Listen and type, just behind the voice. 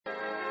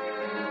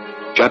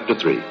Chapter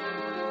 3.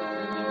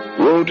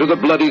 Woe to the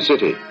bloody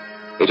city!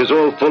 It is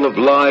all full of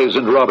lies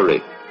and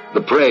robbery.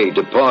 The prey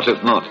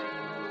departeth not.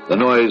 The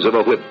noise of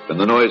a whip, and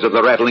the noise of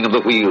the rattling of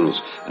the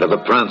wheels, and of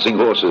the prancing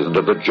horses, and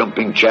of the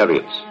jumping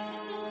chariots.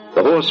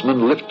 The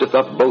horseman lifteth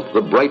up both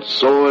the bright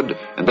sword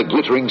and the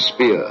glittering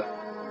spear.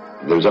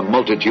 And there is a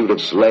multitude of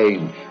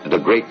slain, and a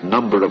great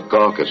number of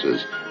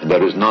carcasses, and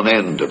there is none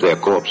end of their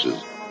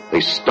corpses.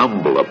 They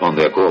stumble upon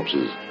their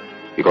corpses,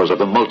 because of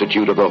the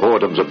multitude of the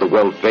whoredoms of the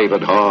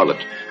well-favored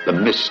harlot, the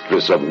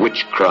mistress of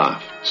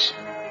witchcrafts,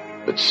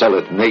 that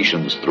selleth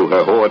nations through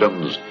her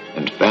whoredoms,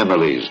 and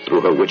families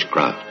through her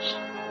witchcrafts.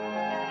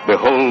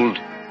 Behold,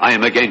 I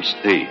am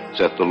against thee,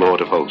 saith the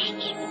Lord of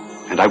hosts,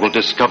 and I will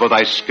discover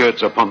thy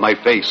skirts upon thy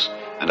face,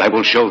 and I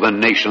will show the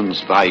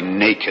nations thy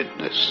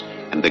nakedness,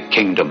 and the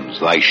kingdoms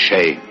thy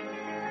shame.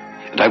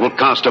 And I will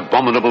cast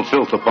abominable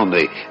filth upon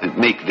thee, and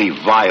make thee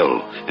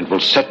vile, and will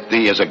set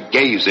thee as a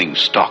gazing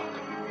stock.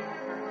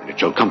 And it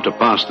shall come to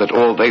pass that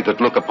all they that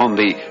look upon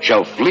thee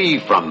shall flee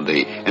from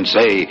thee, and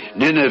say,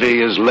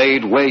 Nineveh is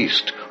laid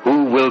waste.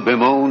 Who will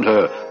bemoan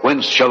her?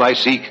 Whence shall I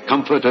seek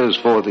comforters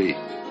for thee?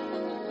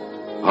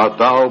 Art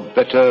thou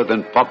better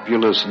than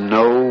populous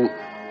No,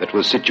 that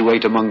was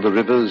situate among the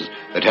rivers,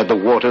 that had the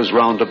waters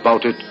round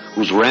about it,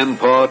 whose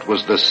rampart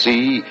was the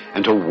sea,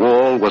 and her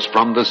wall was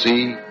from the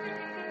sea?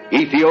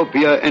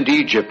 Ethiopia and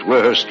Egypt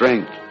were her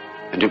strength,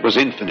 and it was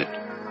infinite.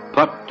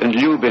 Put and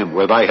Lubim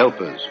were thy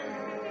helpers.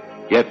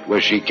 Yet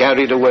was she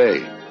carried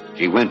away,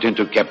 she went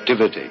into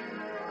captivity.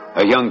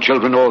 Her young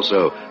children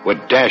also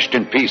were dashed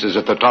in pieces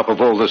at the top of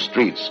all the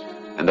streets,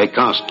 and they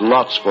cast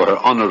lots for her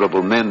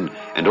honorable men,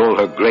 and all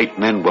her great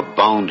men were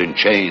bound in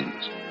chains.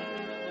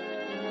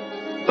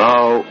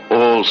 Thou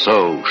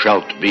also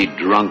shalt be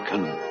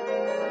drunken,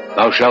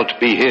 thou shalt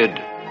be hid,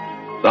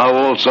 thou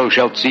also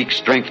shalt seek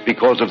strength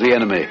because of the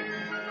enemy.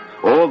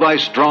 All thy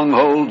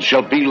strongholds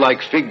shall be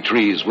like fig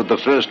trees with the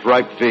first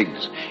ripe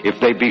figs. If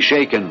they be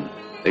shaken,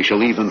 they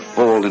shall even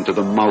fall into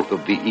the mouth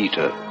of the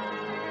eater.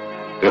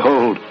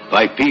 Behold,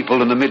 thy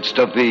people in the midst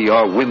of thee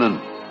are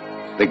women.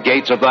 The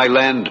gates of thy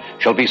land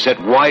shall be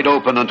set wide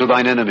open unto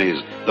thine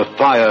enemies. The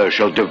fire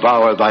shall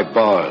devour thy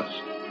bars.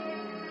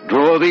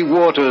 Draw thee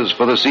waters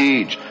for the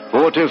siege.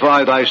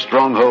 Fortify thy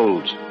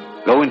strongholds.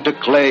 Go into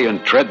clay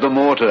and tread the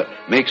mortar.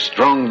 Make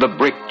strong the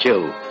brick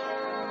kiln.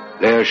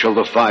 There shall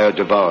the fire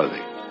devour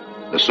thee.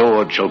 The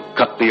sword shall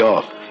cut thee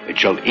off. It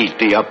shall eat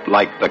thee up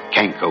like the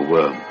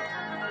cankerworm.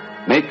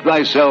 Make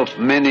thyself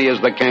many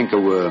as the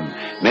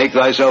cankerworm. Make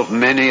thyself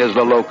many as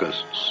the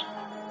locusts.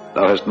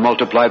 Thou hast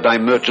multiplied thy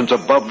merchants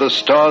above the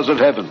stars of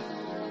heaven.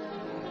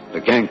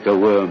 The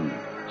cankerworm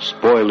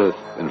spoileth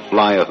and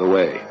flieth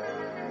away.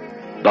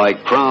 Thy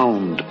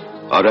crowned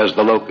are as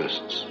the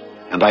locusts,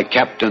 and thy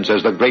captains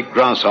as the great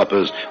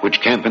grasshoppers,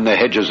 which camp in the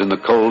hedges in the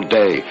cold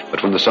day,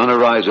 but when the sun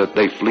ariseth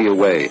they flee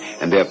away,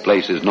 and their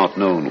place is not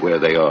known where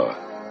they are.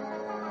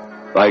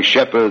 Thy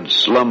shepherds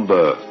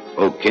slumber,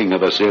 O king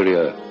of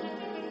Assyria.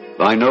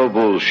 Thy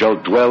nobles shall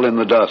dwell in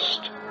the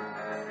dust.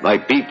 Thy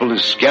people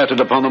is scattered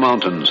upon the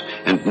mountains,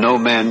 and no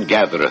man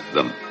gathereth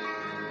them.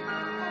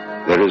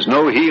 There is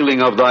no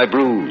healing of thy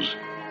bruise.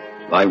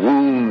 Thy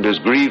wound is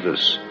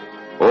grievous.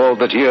 All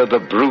that hear the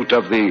bruit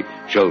of thee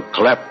shall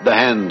clap the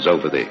hands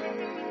over thee.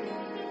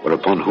 For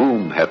upon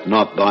whom hath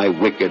not thy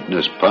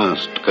wickedness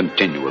passed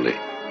continually?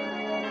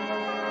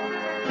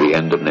 The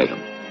end of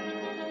Nahum.